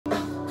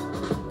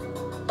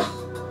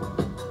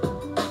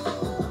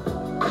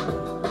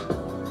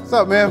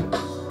What's up, man?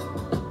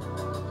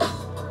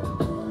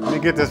 Let me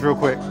get this real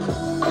quick.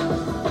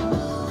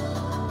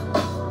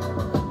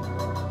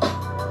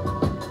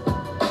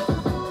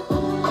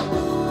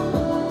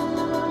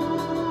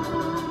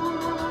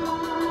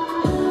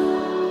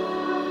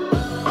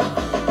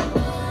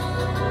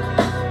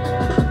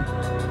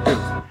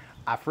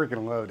 I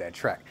freaking love that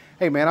track.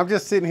 Hey man, I'm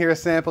just sitting here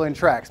sampling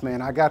tracks,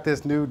 man. I got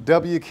this new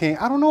W-King.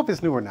 I don't know if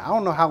it's new or not. I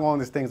don't know how long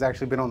this thing's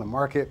actually been on the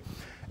market.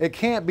 It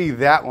can't be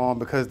that long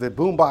because the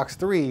Boombox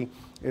 3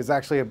 is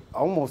actually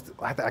almost,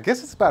 I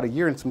guess it's about a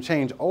year and some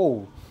change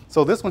old.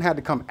 So this one had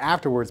to come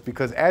afterwards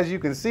because as you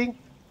can see,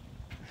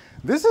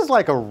 this is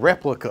like a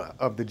replica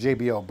of the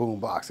JBL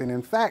Boombox. And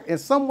in fact, in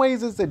some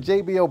ways, it's a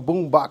JBL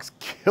Boombox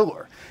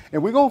killer.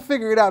 And we're gonna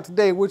figure it out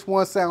today, which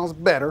one sounds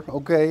better,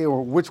 okay?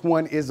 Or which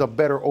one is a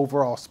better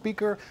overall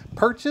speaker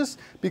purchase.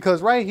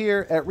 Because right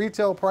here at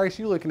retail price,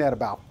 you're looking at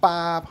about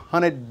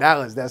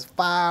 $500. That's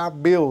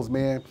 5 bills,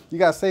 man. You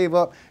gotta save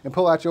up and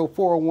pull out your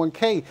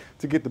 401k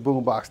to get the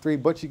Boombox 3,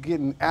 but you're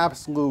getting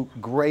absolute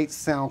great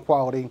sound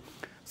quality.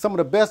 Some of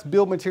the best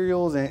build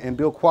materials and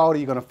build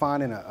quality you're gonna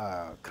find in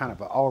a kind of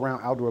an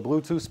all-around outdoor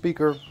Bluetooth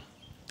speaker.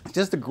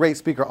 Just a great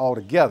speaker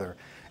altogether.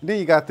 And then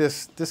you got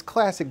this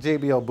classic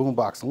JBL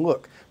Boombox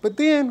look. But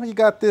then you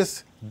got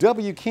this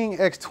W-King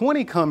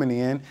X20 coming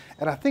in,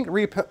 and I think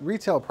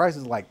retail price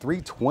is like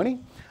 $320.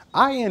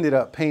 I ended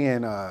up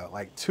paying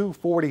like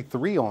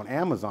 $243 on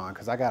Amazon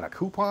because I got a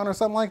coupon or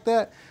something like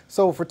that.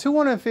 So for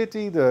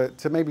 $250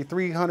 to maybe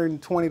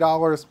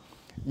 $320,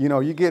 you know,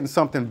 you're getting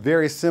something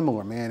very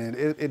similar, man. And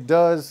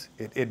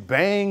it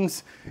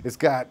bangs. It's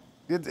got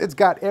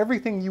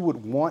everything you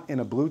would want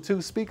in a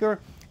Bluetooth speaker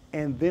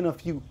and then a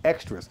few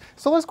extras.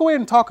 So let's go ahead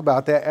and talk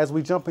about that as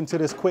we jump into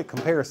this quick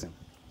comparison.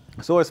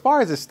 So as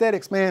far as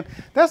aesthetics, man,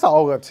 that's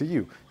all up to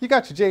you. You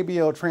got your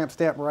JBL tramp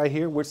stamp right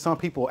here, which some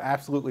people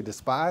absolutely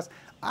despise.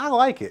 I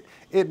like it.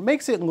 It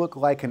makes it look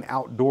like an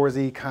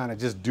outdoorsy kind of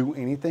just do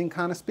anything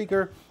kind of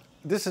speaker.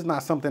 This is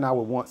not something I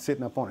would want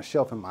sitting up on a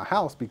shelf in my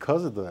house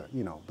because of the,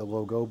 you know, the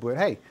logo, but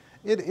hey,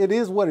 it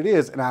is what it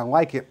is, and I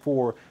like it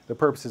for the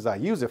purposes I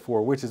use it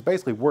for, which is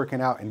basically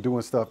working out and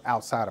doing stuff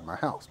outside of my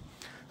house.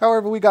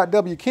 However, we got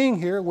W-King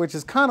here, which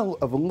is kind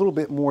of a little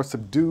bit more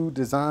subdued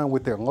design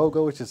with their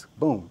logo. It's just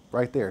boom,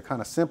 right there,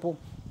 kind of simple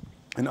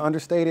and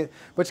understated,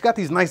 but you got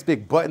these nice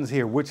big buttons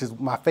here, which is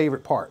my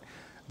favorite part.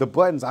 The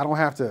buttons, I don't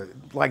have to,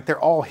 like, they're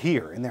all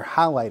here and they're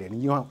highlighted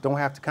and you don't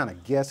have to kind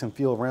of guess and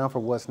feel around for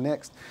what's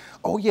next.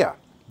 Oh yeah,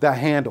 the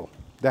handle.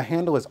 The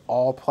handle is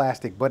all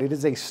plastic, but it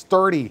is a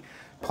sturdy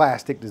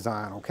plastic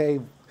design, okay?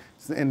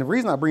 And the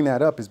reason I bring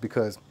that up is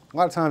because a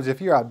lot of times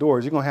if you're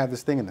outdoors, you're gonna have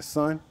this thing in the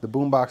sun, the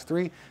Boombox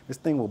 3, this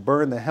thing will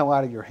burn the hell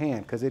out of your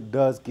hand because it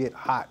does get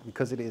hot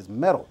because it is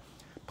metal.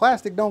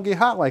 Plastic don't get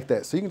hot like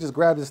that, so you can just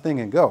grab this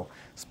thing and go.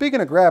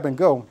 Speaking of grab and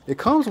go, it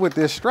comes with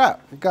this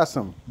strap. It got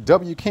some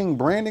W-King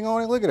branding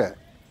on it, look at that.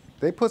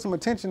 They put some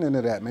attention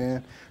into that,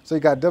 man. So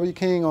you got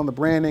W-King on the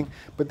branding,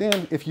 but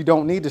then if you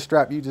don't need the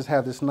strap, you just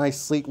have this nice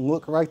sleek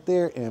look right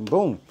there and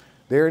boom,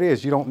 there it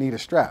is. You don't need a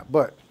strap,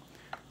 but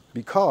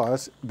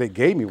because they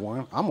gave me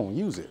one, I'm gonna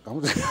use it. I'm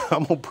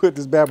gonna put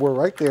this bad boy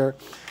right there.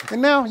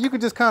 And now you can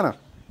just kind of,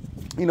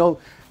 you know,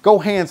 go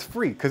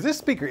hands-free, because this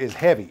speaker is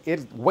heavy.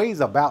 It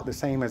weighs about the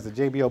same as the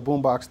JBL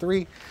Boombox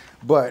 3,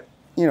 but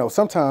you know,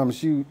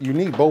 sometimes you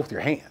need both your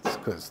hands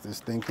because this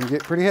thing can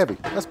get pretty heavy.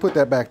 Let's put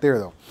that back there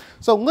though.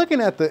 So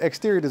looking at the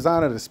exterior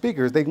design of the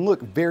speakers, they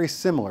look very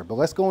similar, but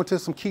let's go into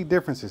some key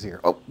differences here.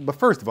 Oh, but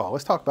first of all,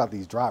 let's talk about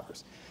these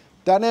drivers.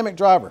 Dynamic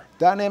driver,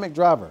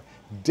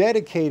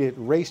 dedicated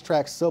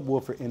racetrack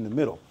subwoofer in the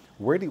middle.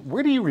 Where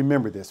do you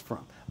remember this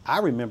from? I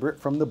remember it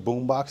from the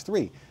Boombox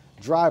 3.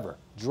 Driver,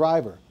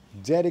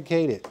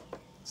 dedicated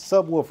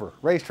subwoofer,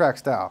 racetrack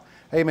style.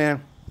 Hey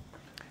man,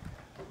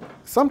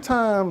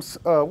 sometimes,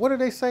 what do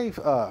they say?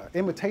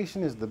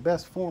 Imitation is the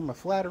best form of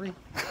flattery.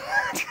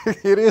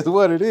 It is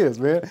what it is,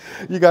 man.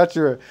 You got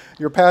your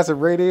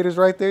passive radiators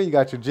right there. You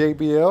got your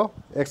JBL,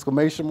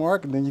 exclamation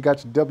mark, and then you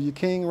got your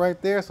W-King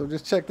right there. So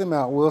just check them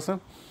out,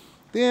 Wilson.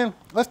 Then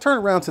let's turn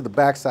around to the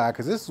back side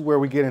because this is where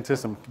we get into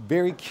some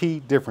very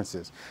key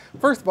differences.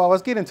 First of all,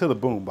 let's get into the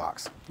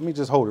Boombox. Let me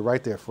just hold it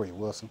right there for you,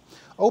 Wilson.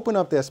 Open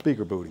up that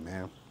speaker booty,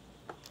 man.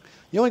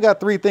 You only got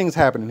 3 things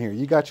happening here.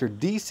 You got your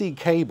DC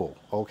cable,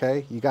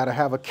 okay? You got to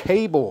have a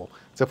cable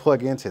to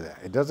plug into that.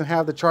 It doesn't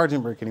have the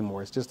charging brick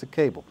anymore. It's just a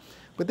cable.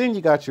 But then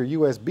you got your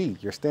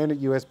USB, your standard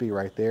USB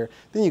right there.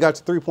 Then you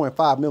got your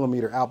 3.5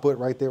 millimeter output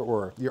right there,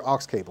 or your aux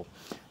cable.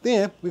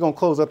 Then we're gonna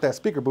close up that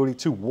speaker booty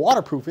to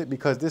waterproof it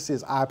because this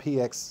is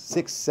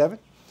IPX67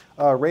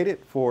 rated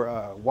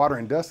for water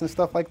and dust and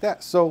stuff like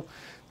that. So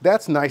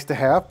that's nice to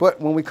have. But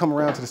when we come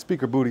around to the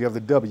speaker booty of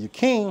the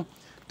W-King,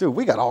 dude,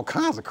 we got all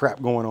kinds of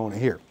crap going on in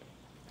here.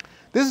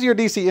 This is your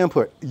DC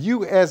input,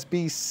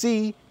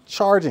 USB-C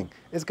charging.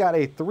 It's got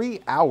a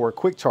 3-hour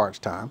quick charge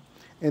time.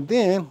 And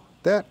then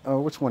that,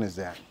 which one is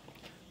that?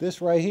 This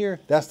right here,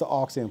 that's the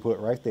aux input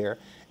right there.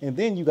 And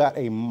then you got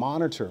a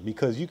monitor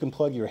because you can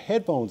plug your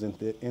headphones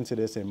into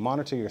this and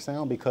monitor your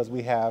sound because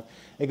we have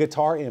a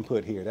guitar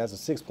input here. That's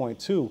a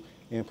 6.2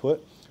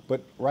 input.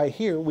 But right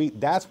here,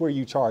 that's where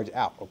you charge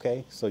out,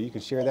 okay? So you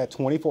can share that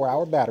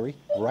 24-hour battery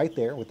right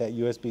there with that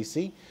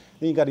USB-C.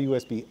 Then you got a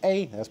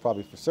USB-A, that's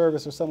probably for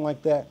service or something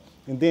like that.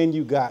 And then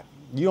you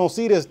don't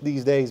see this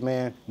these days,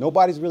 man.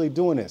 Nobody's really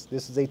doing this.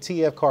 This is a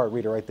TF card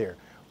reader right there.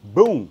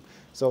 Boom.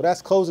 So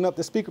that's closing up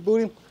the speaker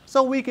booty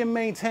so we can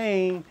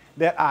maintain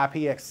that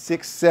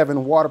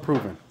IPX67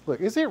 waterproofing. Look,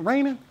 is it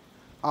raining?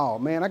 Oh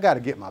man, I gotta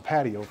get my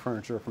patio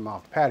furniture from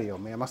off the patio,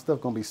 man. My stuff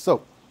gonna be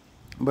soaked.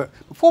 But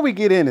before we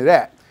get into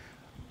that,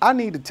 I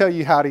need to tell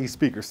you how these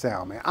speakers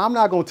sound, man. I'm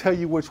not gonna tell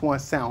you which one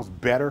sounds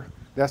better.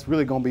 That's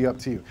really gonna be up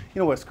to you. You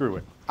know what, screw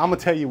it. I'm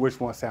gonna tell you which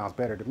one sounds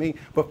better to me.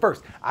 But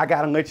first, I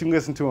gotta let you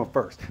listen to them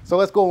first. So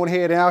let's go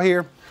ahead out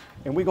here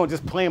and we're gonna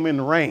just play them in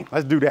the rain.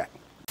 Let's do that.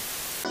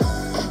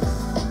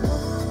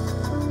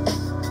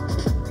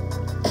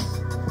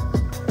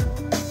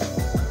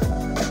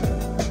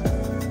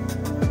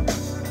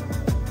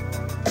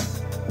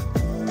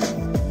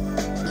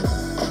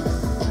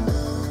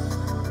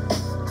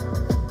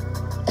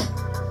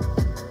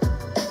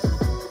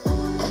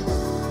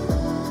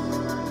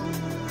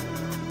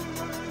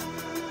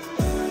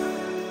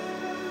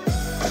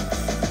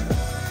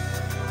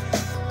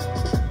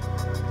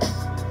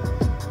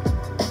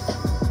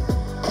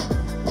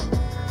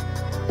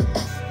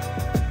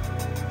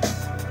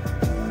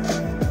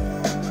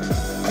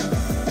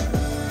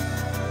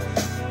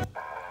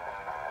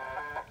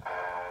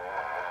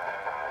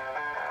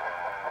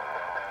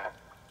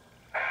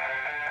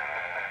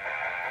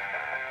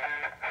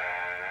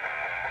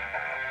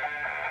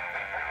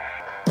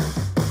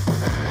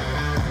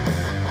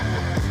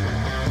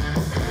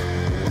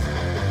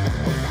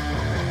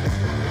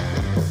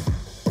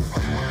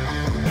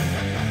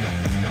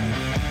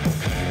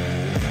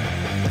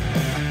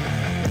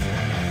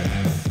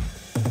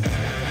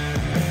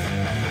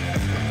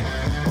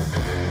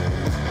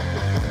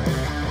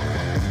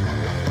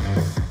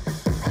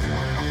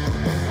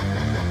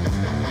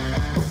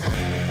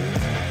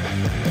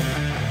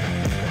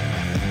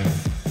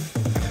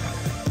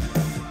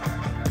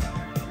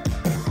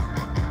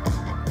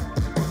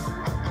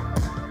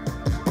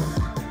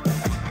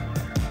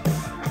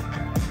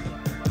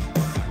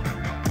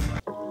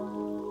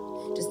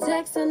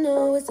 I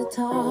know it's a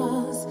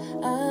toss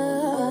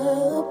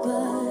up,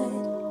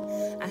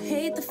 but I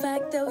hate the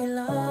fact that we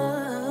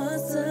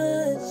lost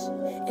touch.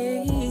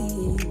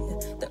 Ayy,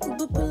 the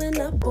Uber pulling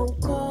up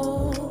on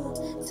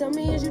call. Tell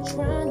me, is you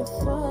trying to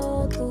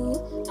fall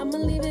through? I'ma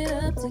leave it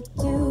up to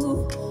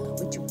you.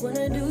 What you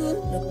wanna do?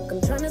 Look,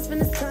 I'm trying to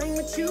spend this time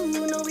with you.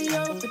 Know we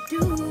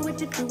overdue. What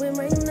you doing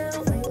right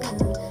now?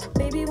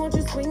 Baby, won't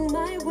you swing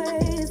my way?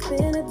 It's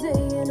been a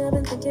day and I've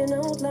been thinking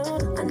out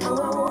loud. I know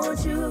I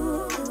want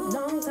you.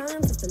 Long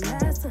time since the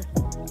last time.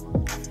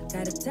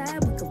 Got a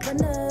tab, we could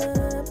run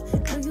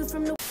up. Knew you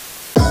from the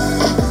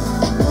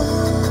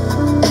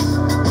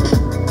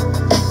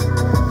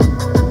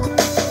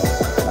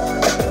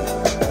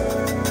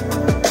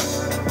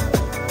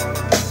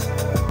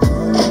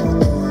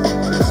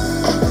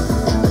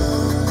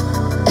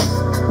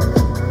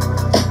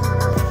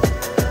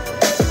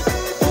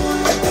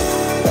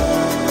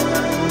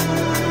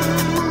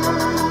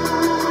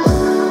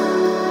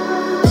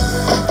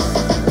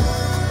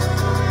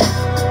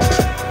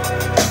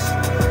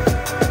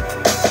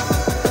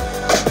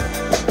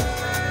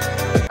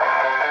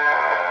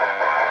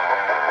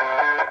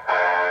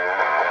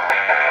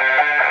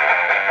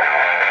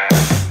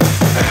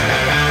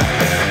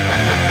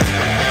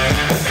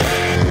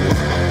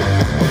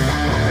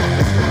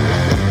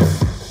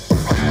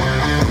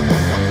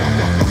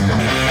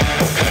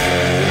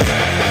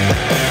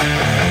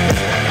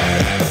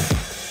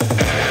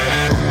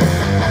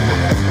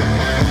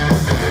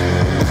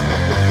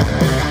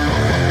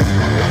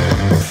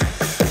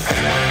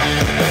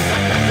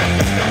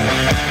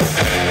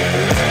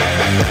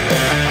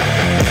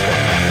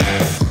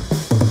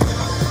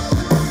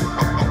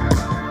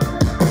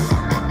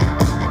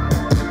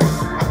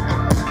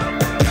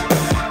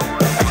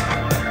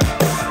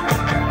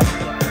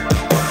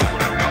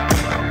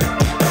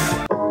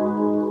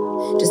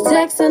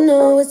I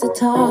know it's a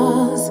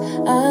toss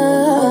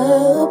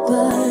up,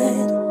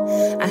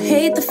 but I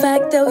hate the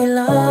fact that we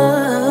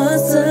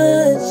lost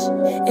touch.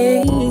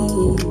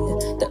 Ayy,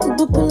 the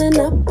Uber pulling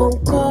up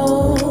on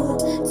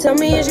call. Tell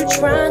me, is you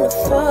trying to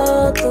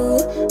fall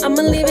through?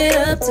 I'ma leave it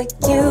up to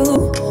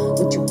you.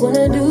 What you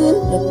wanna do?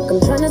 Look,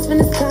 I'm trying to spend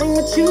this time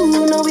with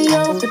you. Know we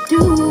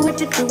overdue. What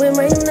you doing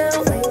right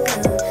now?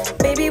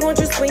 Baby, won't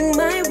you swing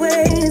my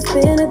way? It's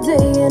been a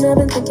day and I've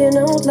been thinking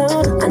out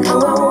loud. I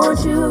know I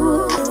want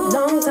you.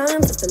 Long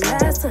time since the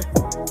last time.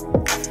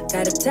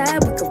 Got a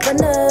tab, we could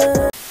run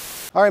up.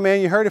 All right,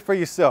 man, you heard it for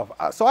yourself.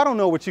 So I don't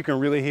know what you can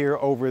really hear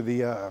over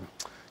the,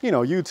 you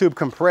know, YouTube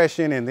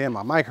compression and then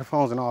my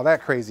microphones and all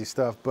that crazy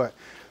stuff. But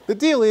the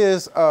deal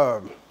is,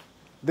 the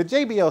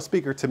JBL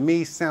speaker to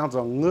me sounds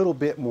a little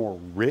bit more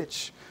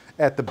rich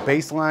at the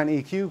baseline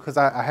EQ because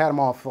I had them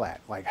all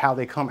flat, like how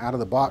they come out of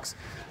the box.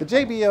 The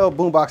JBL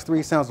Boombox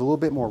 3 sounds a little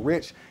bit more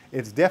rich.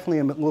 It's definitely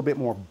a little bit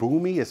more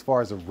boomy as far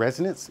as the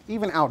resonance,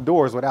 even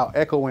outdoors without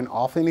echoing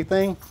off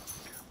anything.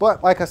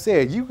 But like I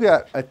said, you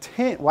got a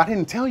 10, well, I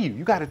didn't tell you,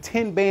 you got a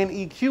 10-band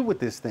EQ with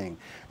this thing.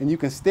 And you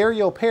can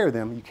stereo pair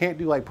them. You can't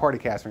do like party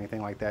cast or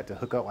anything like that to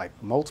hook up like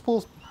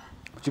multiples,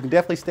 but you can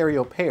definitely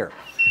stereo pair.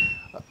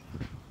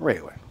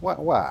 Raylan,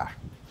 why?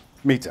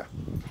 Mita.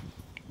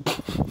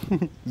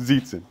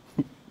 Zietzen.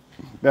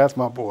 That's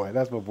my boy,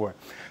 that's my boy.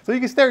 So you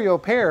can stereo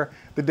pair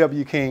the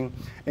W-King,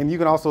 and you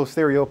can also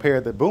stereo pair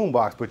the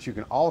Boombox, but you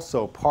can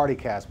also party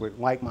cast with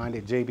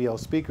like-minded JBL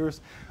speakers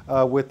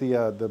with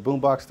the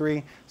Boombox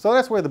 3. So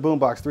that's where the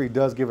Boombox 3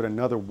 does give it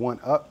another one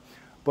up.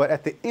 But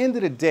at the end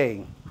of the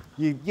day,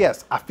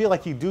 yes, I feel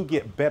like you do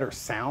get better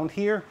sound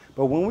here,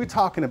 but when we're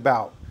talking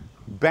about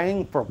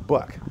bang for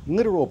buck,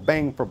 literal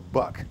bang for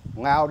buck,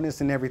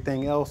 loudness and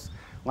everything else,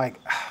 like,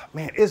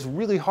 man, it's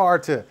really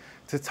hard to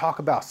talk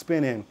about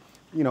spending,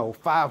 you know,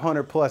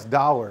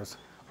 $500+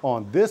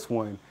 on this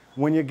one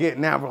when you're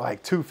getting out for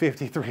like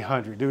 $250,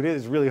 $300, dude. It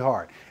is really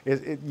hard.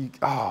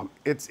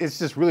 It's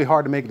just really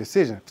hard to make a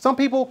decision. Some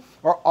people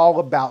are all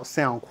about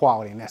sound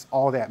quality, and that's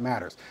all that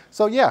matters.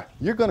 So yeah,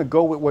 you're gonna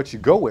go with what you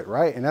go with,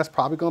 right? And that's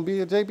probably gonna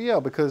be a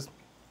JBL, because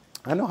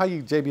I know how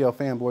you JBL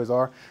fanboys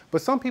are,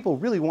 but some people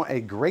really want a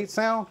great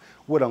sound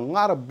with a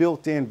lot of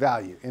built-in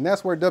value. And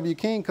that's where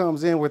W-King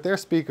comes in with their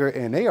speaker,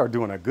 and they are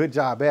doing a good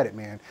job at it,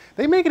 man.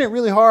 They're making it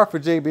really hard for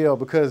JBL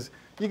because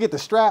you get the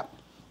strap,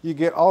 you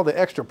get all the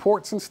extra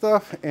ports and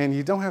stuff, and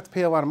you don't have to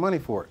pay a lot of money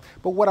for it.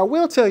 But what I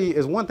will tell you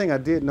is one thing I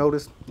did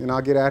notice, and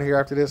I'll get out of here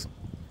after this.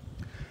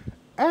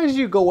 As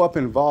you go up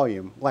in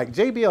volume, like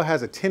JBL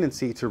has a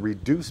tendency to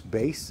reduce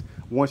bass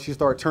once you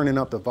start turning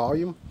up the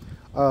volume.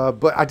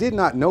 But I did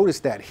not notice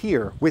that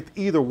here with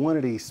either one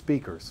of these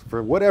speakers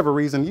for whatever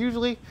reason.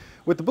 Usually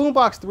with the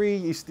Boombox 3,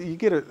 you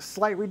get a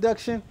slight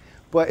reduction,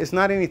 but it's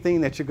not anything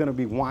that you're going to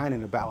be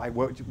whining about like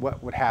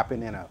what would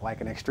happen in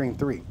like an Extreme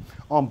 3.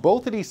 On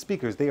both of these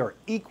speakers, they are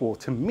equal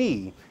to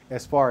me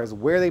as far as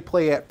where they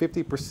play at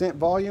 50%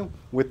 volume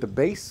with the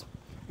bass.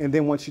 And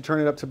then once you turn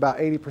it up to about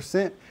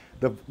 80%,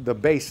 the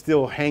bass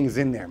still hangs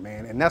in there,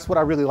 man. And that's what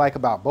I really like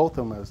about both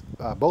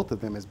of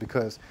them is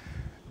because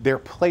they're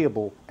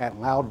playable at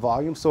loud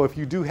volume. So if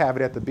you do have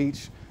it at the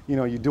beach, you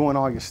know, you're doing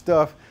all your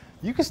stuff,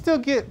 you can still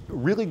get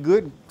really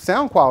good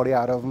sound quality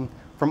out of them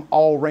from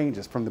all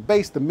ranges, from the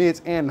bass, the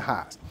mids, and the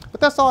highs.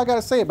 But that's all I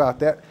gotta say about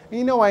that. And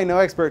you know I ain't no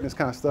expert in this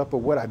kind of stuff, but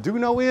what I do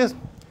know is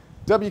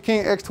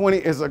W-King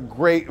X20 is a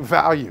great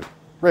value.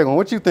 Raylan,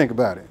 what you think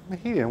about it?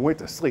 He didn't went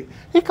to sleep.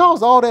 He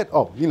calls all that,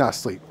 oh, you're not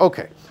asleep.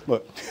 Okay,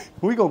 look,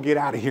 we gonna get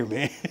out of here,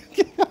 man.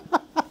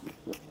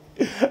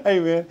 Hey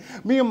man,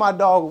 me and my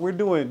dog, we're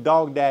doing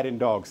dog dad and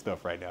dog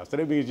stuff right now. So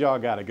that means y'all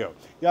gotta go.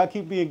 Y'all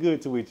keep being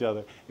good to each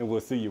other, and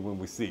we'll see you when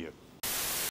we see you.